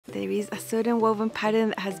There is a certain woven pattern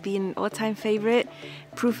that has been an all-time favorite.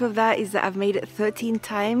 Proof of that is that I've made it 13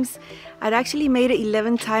 times. I'd actually made it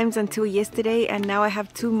 11 times until yesterday, and now I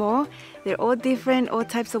have 2 more. They're all different, all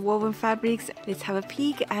types of woven fabrics. Let's have a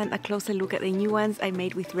peek and a closer look at the new ones I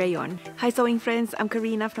made with Rayon. Hi sewing friends, I'm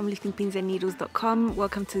Karina from liftingpinsandneedles.com.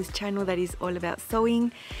 Welcome to this channel that is all about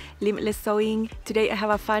sewing, limitless sewing. Today I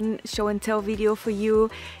have a fun show and tell video for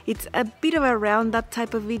you. It's a bit of a roundup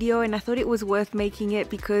type of video, and I thought it was worth making it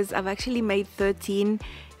because I've actually made 13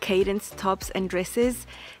 Cadence tops and dresses.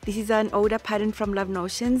 This is an older pattern from Love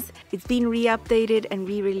Notions. It's been re-updated and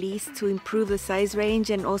re-released to improve the size range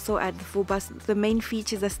and also add the full bust. The main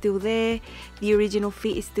features are still there. The original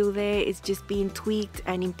fit is still there. It's just been tweaked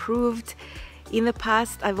and improved. In the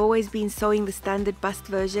past, I've always been sewing the standard bust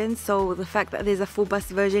version, so the fact that there's a full bust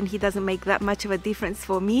version, it doesn't make that much of a difference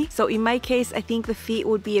for me. So in my case, I think the fit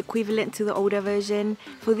would be equivalent to the older version.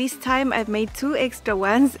 For this time, I've made 2 extra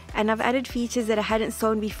ones, and I've added features that I hadn't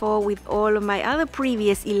sewn before with all of my other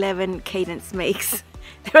previous 11 Cadence makes.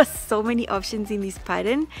 There are so many options in this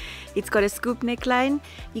pattern. It's got a scoop neckline.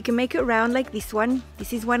 You can make it round like this one.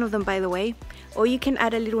 This is one of them, by the way. Or you can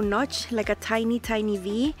add a little notch, like a tiny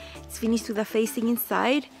V. It's finished with a facing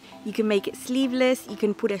inside. You can make it sleeveless, you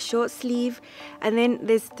can put a short sleeve, and then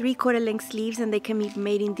there's 3/4 length sleeves, and they can be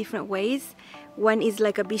made in different ways. One is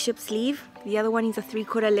like a bishop sleeve, the other one is a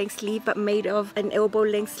 3/4 length sleeve but made of an elbow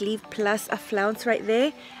length sleeve plus a flounce right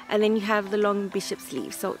there, and then you have the long bishop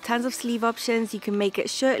sleeve. So tons of sleeve options. You can make it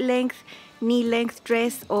shirt length, knee length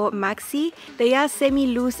dress, or maxi. They are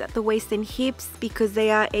semi-loose at the waist and hips because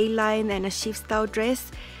they are A-line and a shift style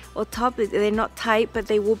dress. Or top, they're not tight, but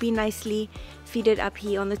they will be nicely fitted up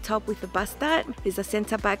here on the top with the bust dart. There's a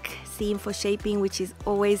center back seam for shaping, which is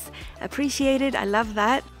always appreciated. I love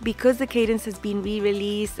that. Because the Cadence has been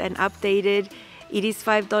re-released and updated, it is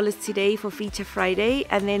 $5 today for Feature Friday,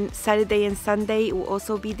 and then Saturday and Sunday it will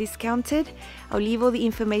also be discounted. I'll leave all the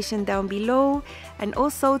information down below. And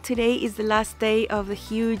also today is the last day of the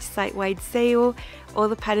huge site-wide sale. All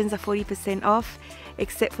the patterns are 40% off,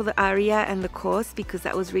 except for the Aria and the Course because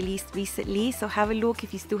that was released recently. So have a look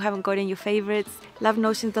if you still haven't gotten your favorites. Love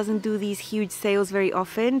Notions doesn't do these huge sales very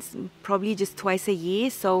often, it's probably just twice a year,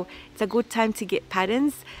 so it's a good time to get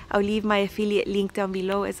patterns. I'll leave my affiliate link down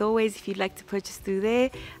below as always. If you'd like to purchase through there,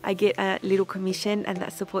 I get a little commission and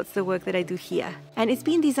that supports the work that I do here. And it's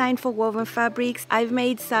been designed for woven fabrics. I've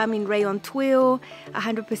made some in Rayon twill,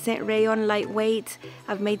 100% Rayon lightweight.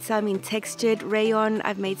 I've made some in textured Rayon.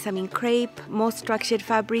 I've made some in crepe. More structured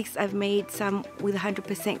fabrics, I've made some with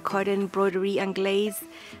 100% cotton, broderie and glaze,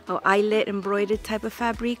 or eyelet embroidered type of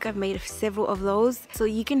fabric. I've made several of those. So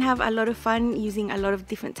you can have a lot of fun using a lot of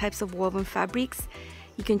different types of woven fabrics.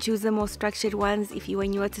 You can choose the more structured ones. If you are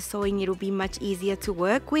newer to sewing, it'll be much easier to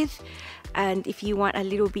work with. And if you want a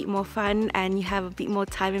little bit more fun and you have a bit more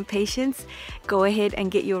time and patience, go ahead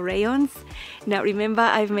and get your Rayons. Now remember,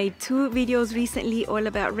 I've made 2 videos recently all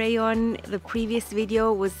about Rayon. The previous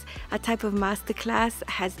video was a type of masterclass,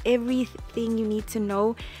 has everything you need to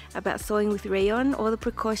know about sewing with Rayon, all the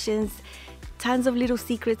precautions, tons of little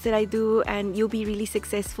secrets that I do, and you'll be really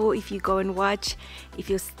successful if you go and watch. If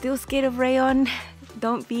you're still scared of Rayon,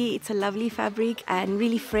 don't be. It's a lovely fabric and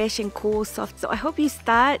really fresh and cool, soft. So I hope you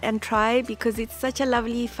start and try because it's such a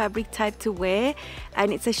lovely fabric type to wear,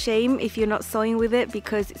 and it's a shame if you're not sewing with it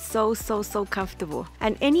because it's so comfortable.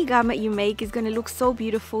 And any garment you make is going to look so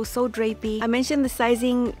beautiful, so drapey. I mentioned the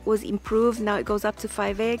sizing was improved. Now it goes up to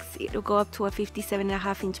 5X. It'll go up to a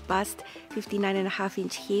 57.5 inch bust, 59.5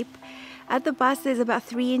 inch hip. At the bust there's about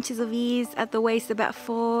 3 inches of ease, at the waist about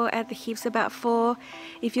 4, at the hips about 4.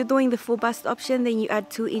 If you're doing the full bust option, then you add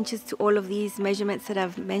 2 inches to all of these measurements that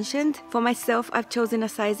I've mentioned. For myself, I've chosen a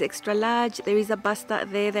size extra large. There is a bust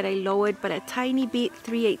dart there that I lowered, but a tiny bit,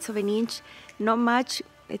 3/8 of an inch, not much.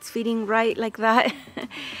 It's fitting right like that.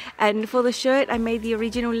 And for the shirt, I made the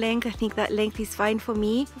original length. I think that length is fine for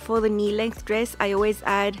me. For the knee length dress, I always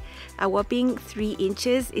add a whopping 3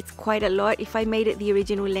 inches. It's quite a lot. If I made it the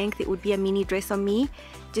original length, it would be a mini dress on me.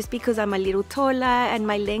 Just because I'm a little taller and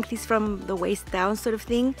my length is from the waist down sort of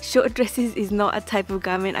thing. Short dresses is not a type of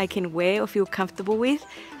garment I can wear or feel comfortable with.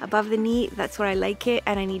 Above the knee, that's where I like it,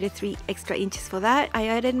 and I needed 3 extra inches for that. I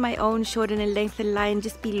added my own shorten and lengthen line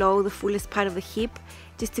just below the fullest part of the hip,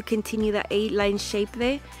 just to continue that A-line shape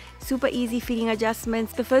there. super easy fitting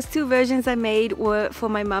adjustments. The first two versions I made were for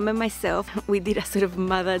my mum and myself. We did a sort of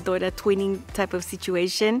mother-daughter twinning type of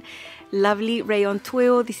situation. Lovely rayon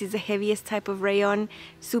twill. This is the heaviest type of rayon.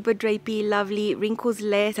 Super drapey, lovely, wrinkles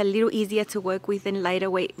less, a little easier to work with than lighter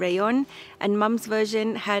weight rayon. And mum's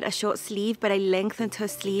version had a short sleeve, but I lengthened her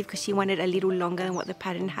sleeve because she wanted a little longer than what the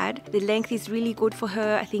pattern had. The length is really good for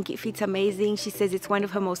her. I think it fits amazing. She says it's one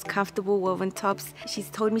of her most comfortable woven tops. She's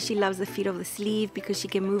told me she loves the fit of the sleeve because she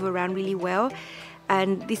can move around really well.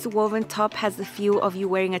 And this woven top has the feel of you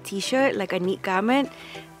wearing a t-shirt, like a neat garment,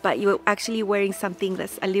 but you're actually wearing something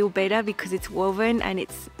that's a little better because it's woven and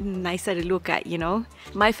it's nicer to look at, you know.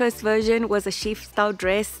 My first version was a shift style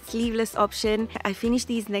dress, sleeveless option. I finished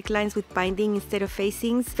these necklines with binding instead of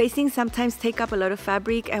facings. Facings sometimes take up a lot of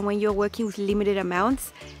fabric, and when you're working with limited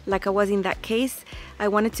amounts, like I was in that case, I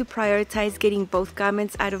wanted to prioritize getting both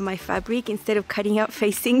garments out of my fabric instead of cutting out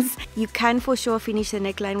facings. You can for sure finish the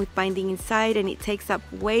neckline with binding inside, and it takes up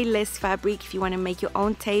way less fabric if you want to make your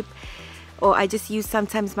own tape. Or I just use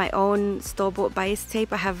sometimes my own store-bought bias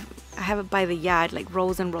tape. I have it by the yard, like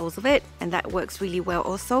rolls and rolls of it, and that works really well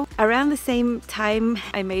also. Around the same time,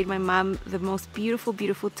 I made my mum the most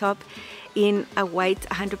beautiful top in a white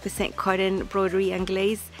 100% cotton broderie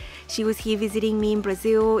anglaise. She was here visiting me in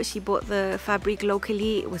Brazil. She bought the fabric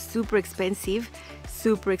locally. It was super expensive,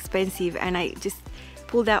 and I just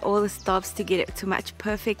pulled out all the stops to get it to match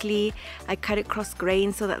perfectly. I cut it cross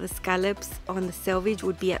grain so that the scallops on the selvage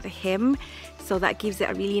would be at the hem, so that gives it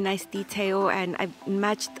a really nice detail. And I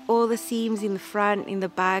matched all the seams in the front, in the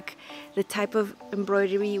back. The type of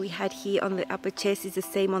embroidery we had here on the upper chest is the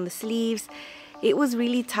same on the sleeves. It was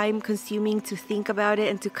really time consuming to think about it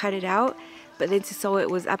and to cut it out, but then to sew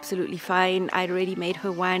it was absolutely fine. I'd already made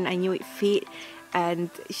her one, I knew it fit, and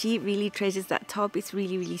she really treasures that top. It's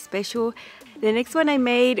really special. The next one I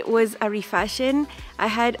made was a refashion. I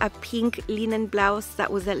had a pink linen blouse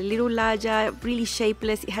that was a little larger, really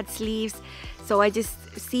shapeless. It had sleeves, so I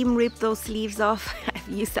just seam ripped those sleeves off. I've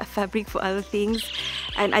used that fabric for other things,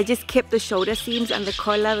 and I just kept the shoulder seams and the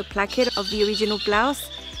collar, the placket of the original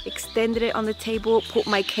blouse, extended it on the table, put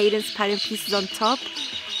my Cadence pattern pieces on top,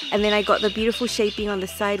 and then I got the beautiful shaping on the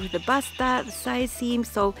side with the basta, the side seam.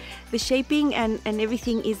 So the shaping and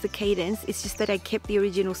everything is the Cadence. It's just that I kept the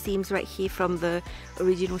original seams right here from the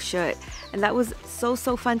original shirt. And that was so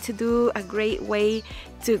fun to do. A great way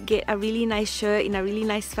to get a really nice shirt in a really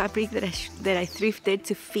nice fabric that I thrifted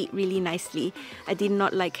to fit really nicely. I did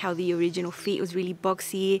not like how the original fit. It was really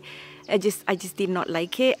boxy. I just did not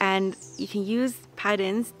like it. And you can use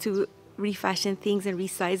patterns to refashion things and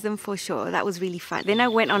resize them for sure. That was really fun. Then I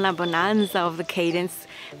went on a bonanza of the Cadence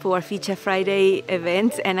for our Feature Friday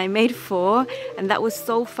event, and I made 4, and that was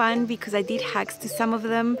so fun because I did hacks to some of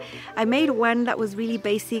them. I made one that was really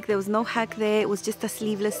basic. There was no hack there. It was just a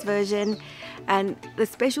sleeveless version. And the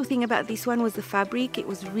special thing about this one was the fabric. It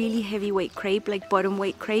was really heavyweight crepe, like bottom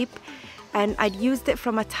weight crepe. And I'd used it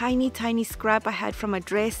from a tiny scrap I had from a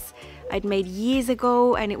dress I'd made years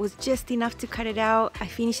ago, and it was just enough to cut it out. I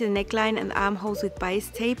finished the neckline and the armholes with bias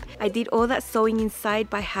tape. I did all that sewing inside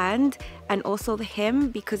by hand, and also the hem,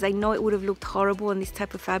 because I know it would have looked horrible on this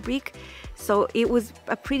type of fabric. So it was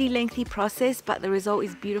a pretty lengthy process, but the result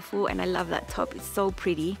is beautiful, and I love that top. It's so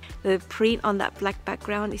pretty. The print on that black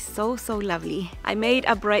background is so lovely. I made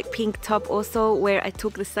a bright pink top also, where I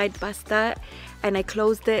took the side basta and I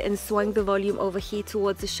closed it and swung the volume over here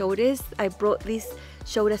towards the shoulders. I brought this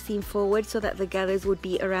shoulder seam forward so that the gathers would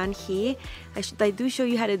be around here. I do show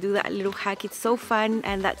you how to do that little hack. It's so fun,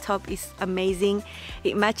 and that top is amazing.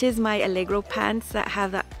 It matches my Allegro pants that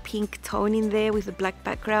have that pink tone in there with the black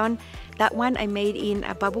background. That one I made in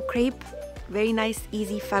a bubble crepe. Very nice,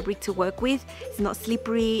 easy fabric to work with. It's not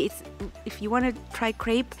slippery. If you want to try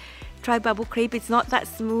crepe, try bubble crepe. It's not that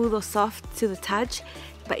smooth or soft to the touch,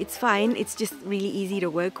 but it's fine. It's just really easy to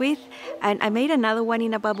work with. And I made another one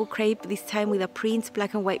in a bubble crepe, this time with a print,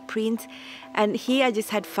 black and white print. And here I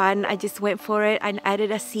just had fun. I just went for it and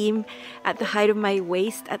added a seam at the height of my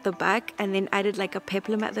waist at the back, and then added like a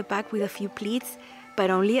peplum at the back with a few pleats, but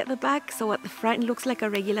only at the back. So at the front it looks like a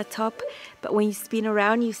regular top, but when you spin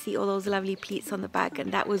around you see all those lovely pleats on the back,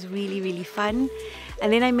 and that was really fun.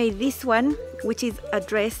 And then I made this one, which is a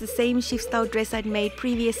dress, the same shift style dress I'd made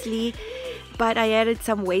previously, but I added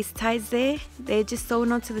some waist ties there. They're just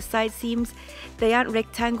sewn onto the side seams. They aren't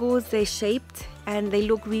rectangles, they're shaped, and they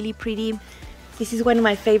look really pretty. This is one of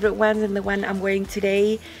my favorite ones, and the one I'm wearing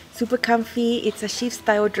today. Super comfy. It's a shift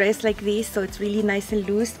style dress like this, so it's really nice and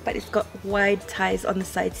loose, but it's got wide ties on the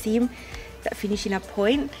side seam that finish in a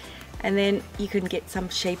point, and then you can get some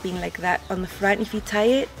shaping like that on the front if you tie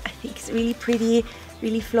it. I think it's really pretty.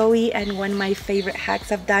 really flowy, and one of my favorite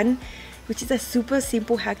hacks I've done, which is a super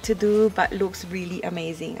simple hack to do but looks really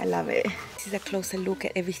amazing. I love it. This is a closer look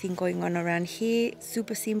at everything going on around here.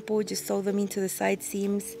 Super simple, just sew them into the side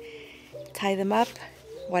seams, tie them up.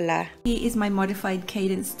 Voila. Here is my modified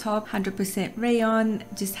Cadence top, 100% rayon,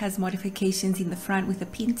 just has modifications in the front with the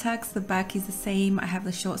pin tucks. The back is the same. I have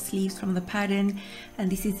the short sleeves from the pattern, and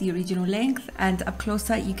this is the original length. And up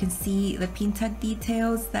closer you can see the pin tuck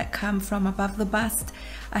details that come from above the bust.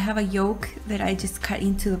 I have a yoke that I just cut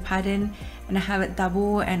into the pattern, and I have it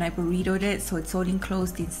double and I burritoed it so it's all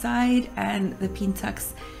enclosed inside, and the pin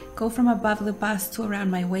tucks go from above the bust to around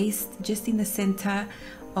my waist, just in the center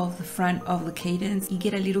of the front of the Cadence. You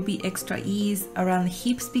get a little bit extra ease around the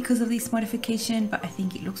hips because of this modification, but I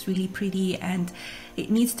think it looks really pretty, and it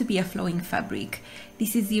needs to be a flowing fabric.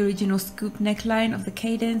 This is the original scoop neckline of the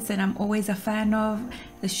Cadence, and I'm always a fan of.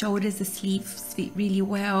 The shoulders, the sleeves fit really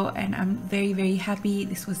well, and I'm very happy.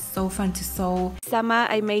 This was so fun to sew. Summer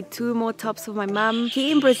I made 2 more tops for my mum. Here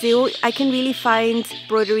in Brazil I can really find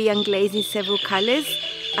broderie and glaze in several colors.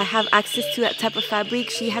 I have access to that type of fabric.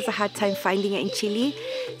 She has a hard time finding it in Chile.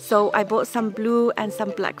 So I bought some blue and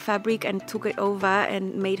some black fabric and took it over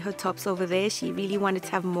and made her tops over there. She really wanted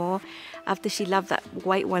to have more after she loved that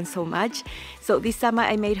white one so much. So this summer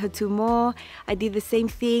I made her 2 more. I did the same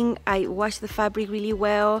thing. I washed the fabric really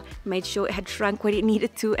well, made sure it had shrunk what it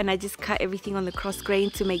needed to, and I just cut everything on the cross grain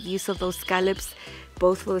to make use of those scallops,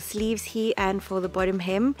 both for the sleeves here and for the bottom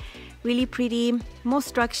hem. Really pretty, more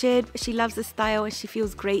structured. She loves the style and she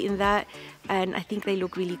feels great in that, and I think they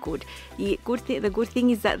look really good. The good thing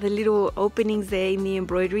is that the little openings there in the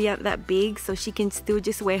embroidery aren't that big, so she can still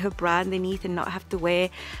just wear her bra underneath and not have to wear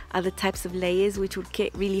other types of layers, which would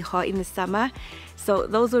get really hot in the summer. So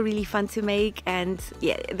those were really fun to make, and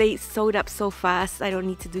yeah, they sewed up so fast. I don't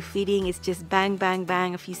need to do fitting. It's just bang bang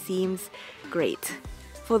bang, a few seams. Great.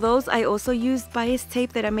 For those, I also used bias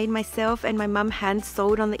tape that I made myself, and my mum hand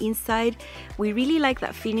sewed on the inside. We really like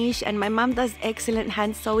that finish, and my mum does excellent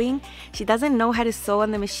hand sewing. She doesn't know how to sew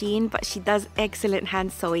on the machine, but she does excellent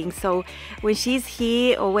hand sewing. So when she's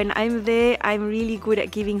here or when I'm there, I'm really good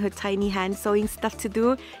at giving her tiny hand sewing stuff to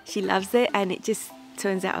do. She loves it, and it just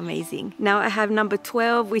turns out amazing. Now I have number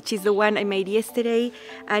 12, which is the one I made yesterday,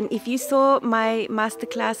 and if you saw my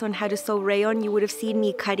masterclass on how to sew rayon, you would have seen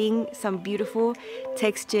me cutting some beautiful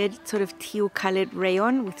textured sort of teal colored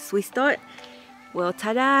rayon with Swiss dot. Well,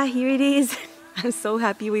 ta-da, here it is. I'm so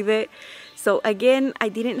happy with it. So again, I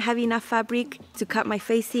didn't have enough fabric to cut my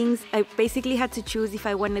facings. I basically had to choose if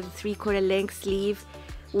I wanted a 3/4 length sleeve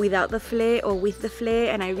without the flare or with the flare,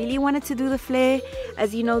 and I really wanted to do the flare.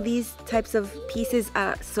 As you know, these types of pieces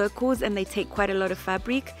are circles and they take quite a lot of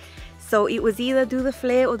fabric, so it was either do the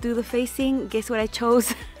flare or do the facing. Guess what I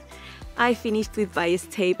chose? I finished with bias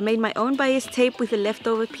tape. I made my own bias tape with the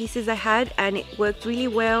leftover pieces I had, and it worked really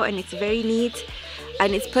well, and it's very neat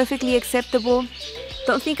and it's perfectly acceptable.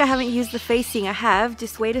 Don't think I haven't used the facing. I have,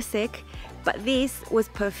 just wait a sec. But this was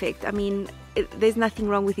perfect. I mean, there's nothing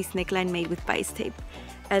wrong with this neckline made with bias tape.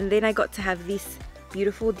 And then I got to have this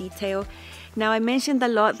beautiful detail. Now I mentioned a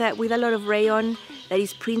lot that with a lot of rayon that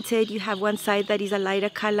is printed, you have one side that is a lighter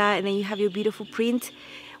color and then you have your beautiful print.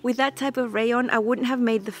 With that type of rayon, I wouldn't have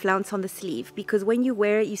made the flounce on the sleeve, because when you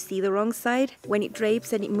wear it, you see the wrong side. When it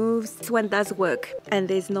drapes and it moves, this one does work. And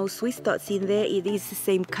there's no Swiss dots in there. It is the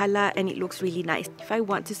same color and it looks really nice. If I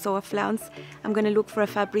want to sew a flounce, I'm gonna look for a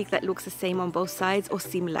fabric that looks the same on both sides or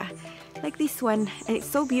similar. Like this one, and it's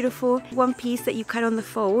so beautiful. One piece that you cut on the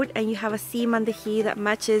fold, and you have a seam under here that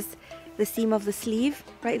matches the seam of the sleeve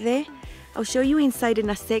right there. I'll show you inside in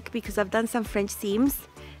a sec, because I've done some French seams,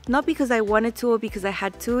 not because I wanted to or because I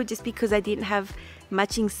had to, just because I didn't have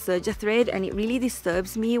matching serger thread, and it really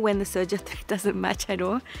disturbs me when the serger thread doesn't match at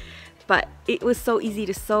all. But it was so easy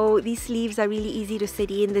to sew. These sleeves are really easy to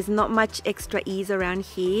set in. There's not much extra ease around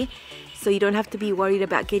here, so you don't have to be worried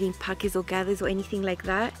about getting puckers or gathers or anything like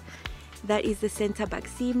that. That is the center back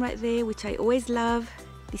seam right there, which I always love.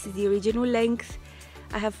 This is the original length.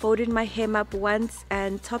 I have folded my hem up once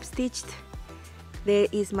and top stitched. There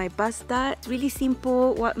is my bust dart. It's really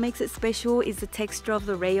simple. What makes it special is the texture of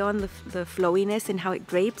the rayon, the flowiness and how it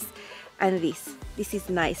drapes. And this is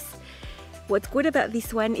nice. What's good about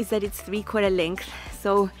this one is that it's 3/4 length,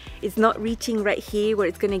 so it's not reaching right here where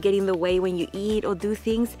it's gonna get in the way when you eat or do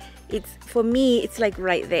things. For me, it's like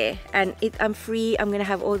right there, and I'm free. I'm gonna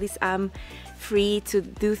have all this free to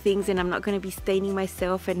do things, and I'm not going to be staining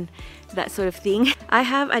myself and that sort of thing. I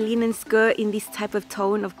have a linen skirt in this type of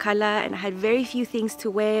tone of color, and I had very few things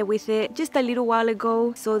to wear with it. Just a little while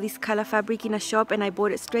ago, saw this color fabric in a shop and I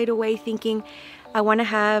bought it straight away, thinking I want to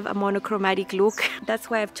have a monochromatic look. That's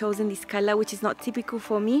why I've chosen this color, which is not typical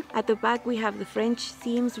for me. At the back we have the French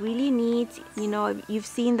seams, really neat. You know, you've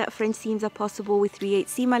seen that French seams are possible with 3/8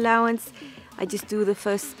 seam allowance. I just do the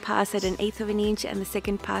first pass at 1/8 of an inch and the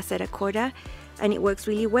second pass at 1/4, and it works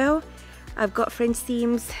really well. I've got French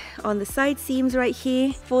seams on the side seams right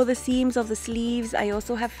here. For the seams of the sleeves, I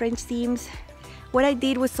also have French seams. What I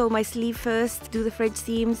did was sew my sleeve first, do the French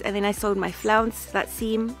seams, and then I sewed my flounce, that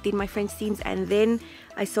seam, did my French seams, and then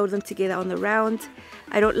I sewed them together on the round.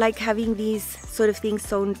 I don't like having these sort of things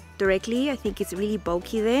sewn directly. I think it's really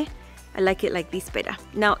bulky there. I like it like this better.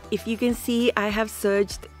 Now, if you can see, I have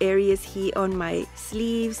serged areas here on my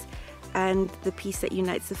sleeves and the piece that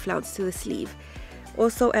unites the flounce to the sleeve.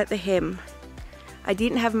 Also at the hem, I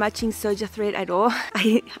didn't have matching serger thread at all.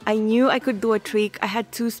 I knew I could do a trick. I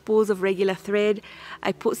had 2 spools of regular thread.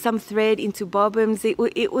 I put some thread into bobbins. It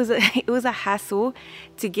was a hassle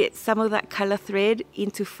to get some of that color thread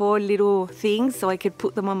into 4 little things so I could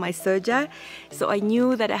put them on my serger. So I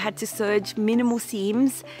knew that I had to serge minimal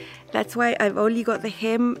seams. That's why I've only got the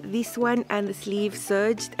hem, this one, and the sleeve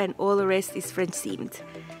serged, and all the rest is French seamed.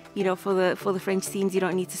 You know, for the French seams, you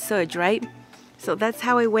don't need to serge, right? So that's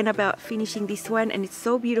how I went about finishing this one, and it's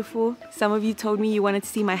so beautiful. Some of you told me you wanted to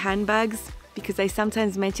see my handbags because I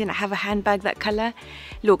sometimes mention I have a handbag that color.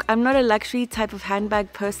 Look, I'm not a luxury type of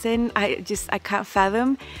handbag person. I can't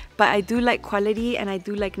fathom, but I do like quality and I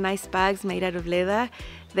do like nice bags made out of leather.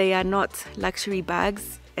 They are not luxury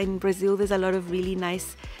bags. In Brazil, there's a lot of really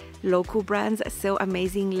nice local brands that sell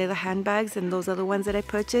amazing leather handbags, and those are the ones that I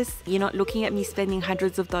purchase. You're not looking at me spending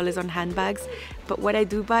hundreds of dollars on handbags, but what I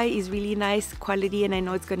do buy is really nice quality, and I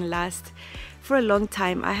know it's gonna last for a long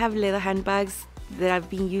time. I have leather handbags that I've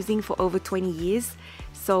been using for over 20 years.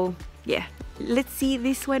 So yeah, let's see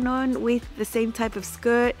this one on with the same type of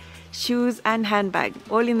skirt, shoes and handbag,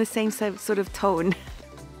 all in the same sort of tone.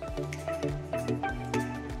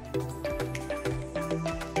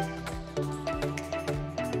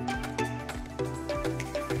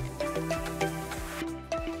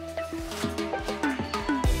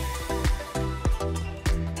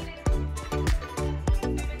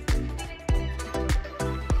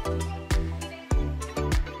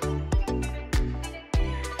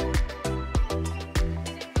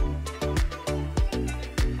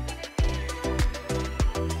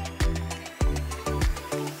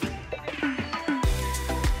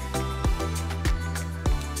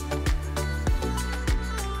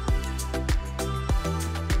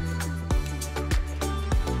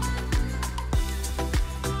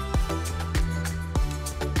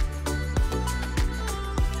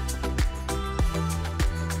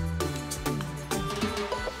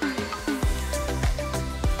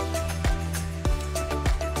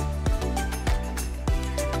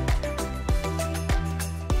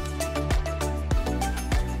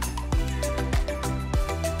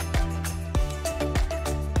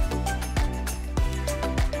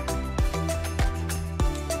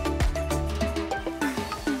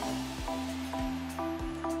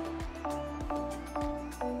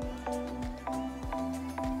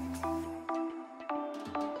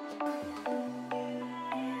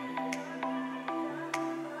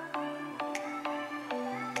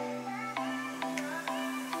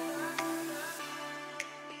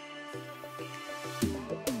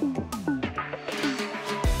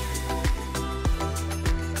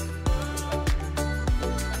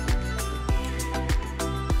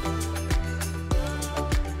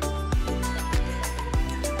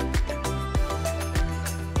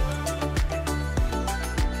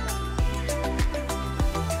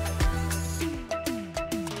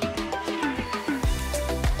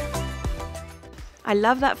 I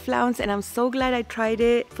love that flounce and I'm so glad I tried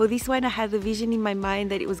it. For this one, I had the vision in my mind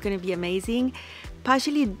that it was going to be amazing.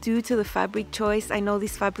 Partially due to the fabric choice. I know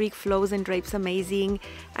this fabric flows and drapes amazing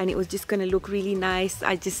and it was just going to look really nice.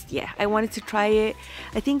 I wanted to try it.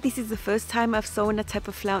 I think this is the first time I've sewn a type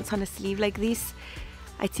of flounce on a sleeve like this.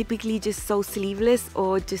 I typically just sew sleeveless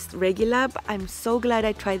or just regular, but I'm so glad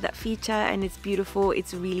I tried that feature and it's beautiful.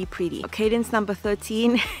 It's really pretty. Cadence number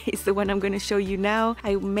 13 is the one I'm going to show you now.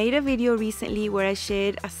 I made a video recently where I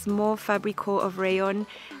shared a small fabric haul of rayon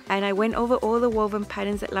and I went over all the woven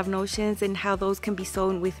patterns at Love Notions and how those can be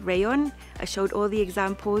sewn with rayon. I showed all the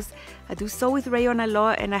examples. I do sew with rayon a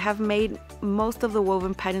lot and I have made most of the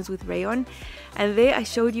woven patterns with rayon. And there I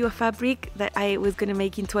showed you a fabric that I was going to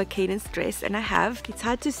make into a Cadence dress, and I have. It's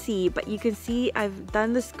hard to see, but you can see I've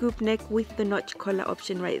done the scoop neck with the notch collar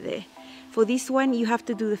option right there. For this one, you have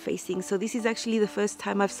to do the facing. So this is actually the first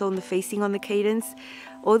time I've sewn the facing on the Cadence.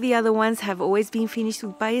 All the other ones have always been finished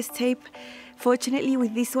with bias tape. Fortunately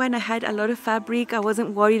with this one I had a lot of fabric. I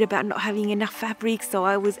wasn't worried about not having enough fabric, so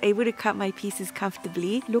I was able to cut my pieces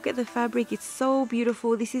comfortably. Look at the fabric, it's so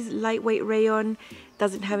beautiful. This is lightweight rayon,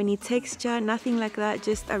 doesn't have any texture, nothing like that,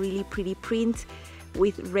 just a really pretty print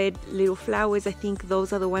with red little flowers. I think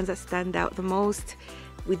those are the ones that stand out the most.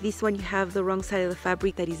 With this one you have the wrong side of the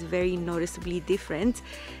fabric that is very noticeably different,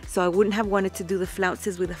 so I wouldn't have wanted to do the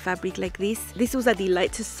flounces with a fabric like this. This was a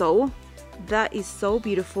delight to sew. That is so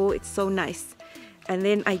beautiful, it's so nice. And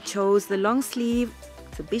then I chose the long sleeve.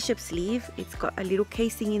 It's a bishop sleeve. It's got a little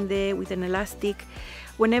casing in there with an elastic.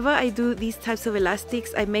 Whenever I do these types of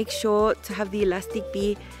elastics, I make sure to have the elastic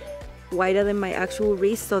be wider than my actual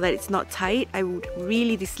wrist so that it's not tight. I would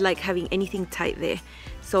really dislike having anything tight there.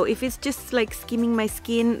 So if it's just like skimming my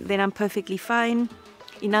skin, then I'm perfectly fine.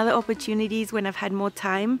 In other opportunities when I've had more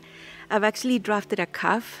time, I've actually drafted a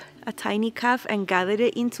cuff, a tiny cuff, and gathered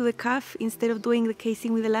it into the cuff instead of doing the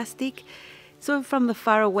casing with elastic. So from the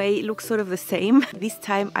far away it looks sort of the same. This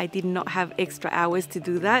time I did not have extra hours to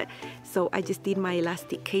do that, so I just did my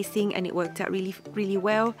elastic casing and it worked out really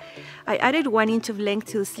well. I added 1 inch of length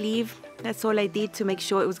to the sleeve. That's all I did to make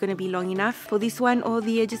sure it was going to be long enough. For this one, all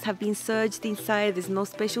the edges have been serged inside. There's no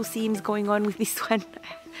special seams going on with this one.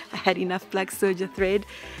 I had enough black serger thread.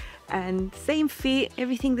 And same fit,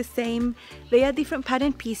 everything the same. They are different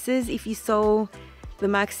pattern pieces. If you sew the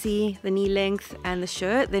maxi, the knee length and the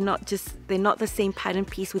shirt, they're not the same pattern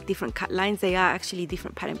piece with different cut lines. They are actually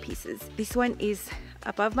different pattern pieces. This one is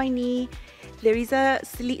above my knee. There is a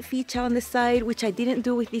slit feature on the side, which I didn't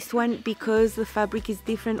do with this one because the fabric is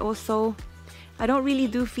different also. I don't really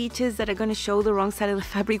do features that are going to show the wrong side of the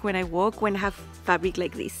fabric when I walk, when I have fabric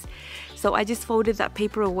like this. So I just folded that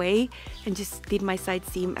paper away and just did my side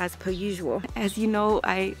seam as per usual. As you know,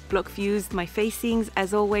 I block fused my facings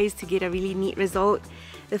as always to get a really neat result.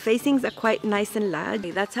 The facings are quite nice and large.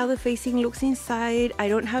 That's how the facing looks inside. I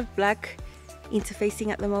don't have black interfacing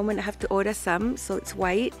at the moment. I have to order some, so it's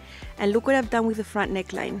white. And look what I've done with the front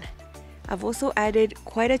neckline. I've also added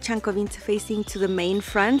quite a chunk of interfacing to the main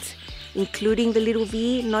front, including the little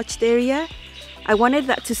V notched area. I wanted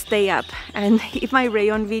that to stay up, and in my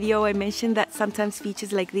rayon video I mentioned that sometimes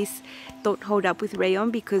features like this don't hold up with rayon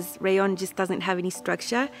because rayon just doesn't have any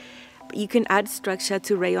structure. But you can add structure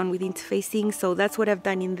to rayon with interfacing, so that's what I've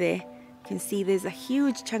done in there. You can see there's a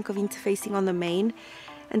huge chunk of interfacing on the main,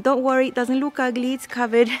 and don't worry, it doesn't look ugly, it's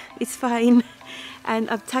covered, it's fine. And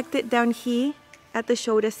I've tucked it down here at the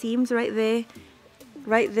shoulder seams right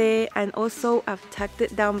there, and also I've tucked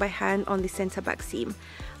it down by hand on the center back seam.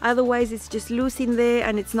 Otherwise it's just loose in there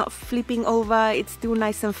and it's not flipping over, it's still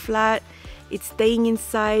nice and flat, it's staying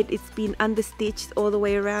inside, it's been understitched all the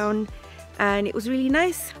way around, and it was really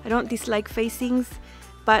nice. I don't dislike facings,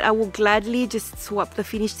 but I will gladly just swap the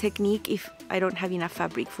finish technique if I don't have enough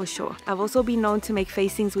fabric for sure. I've also been known to make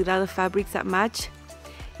facings with other fabrics that match.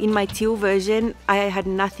 In my teal version, I had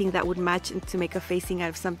nothing that would match, and to make a facing out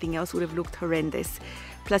of something else would have looked horrendous.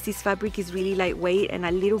 Plus this fabric is really lightweight and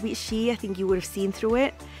a little bit sheer. I think you would have seen through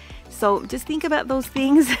it. So just think about those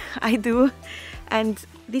things. I do. And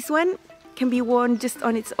this one can be worn just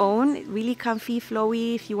on its own. Really comfy,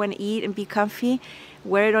 flowy. If you want to eat and be comfy,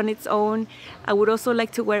 wear it on its own. I would also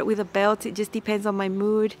like to wear it with a belt. It just depends on my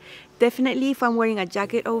mood. Definitely if I'm wearing a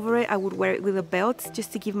jacket over it, I would wear it with a belt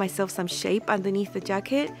just to give myself some shape underneath the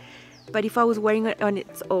jacket. But if I was wearing it on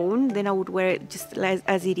its own, then I would wear it just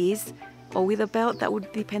as it is, or with a belt. That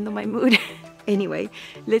would depend on my mood. Anyway,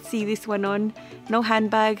 let's see this one on. No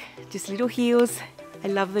handbag, just little heels. I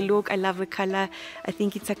love the look, I love the color. I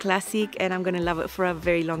think it's a classic and I'm gonna love it for a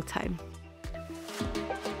very long time.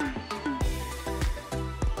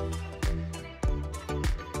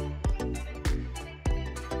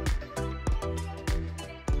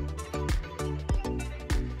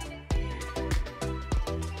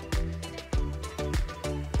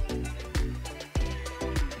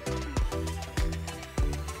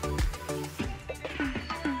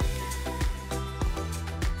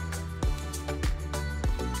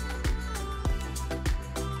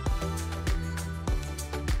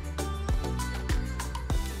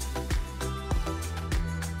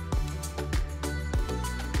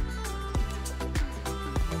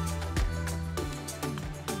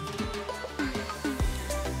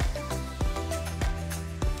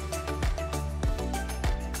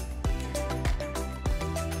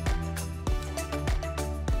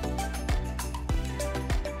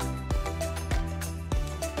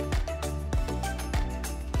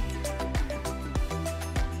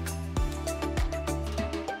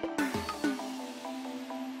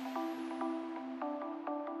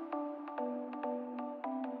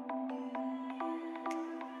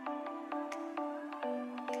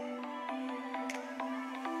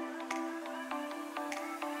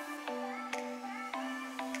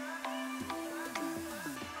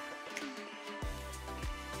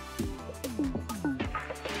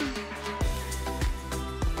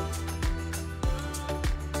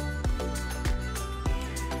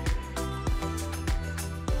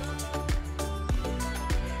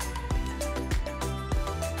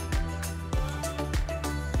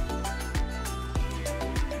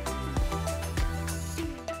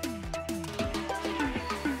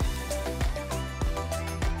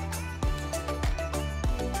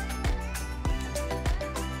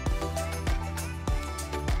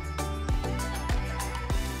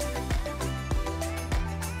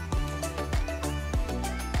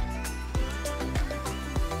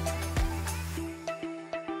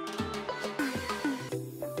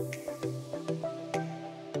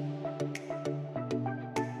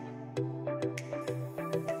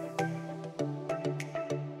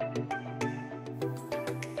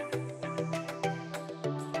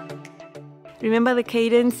 Remember, the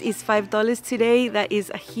Cadence is $5 today. That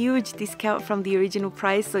is a huge discount from the original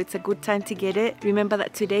price, so it's a good time to get it. Remember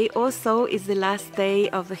that today also is the last day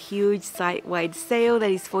of the huge site-wide sale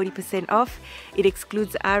that is 40% off. It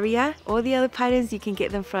excludes Aria. All the other patterns, you can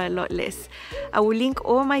get them for a lot less. I will link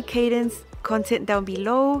all my Cadence content down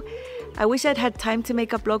below. I wish I'd had time to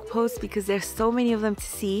make a blog post because there's so many of them to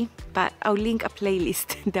see, but I'll link a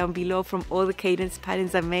playlist down below from all the Cadence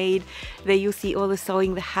patterns I made. There you'll see all the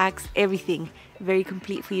sewing, the hacks, everything. Very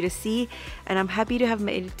complete for you to see. And I'm happy to have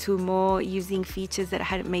made 2 more using features that I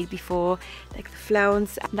hadn't made before, like the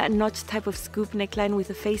flounce, that notch type of scoop neckline with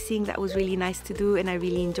the facing. That was really nice to do and I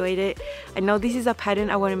really enjoyed it. I know this is a pattern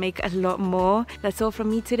I want to make a lot more. That's all from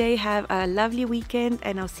me today. Have a lovely weekend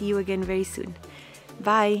and I'll see you again very soon.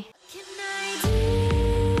 Bye.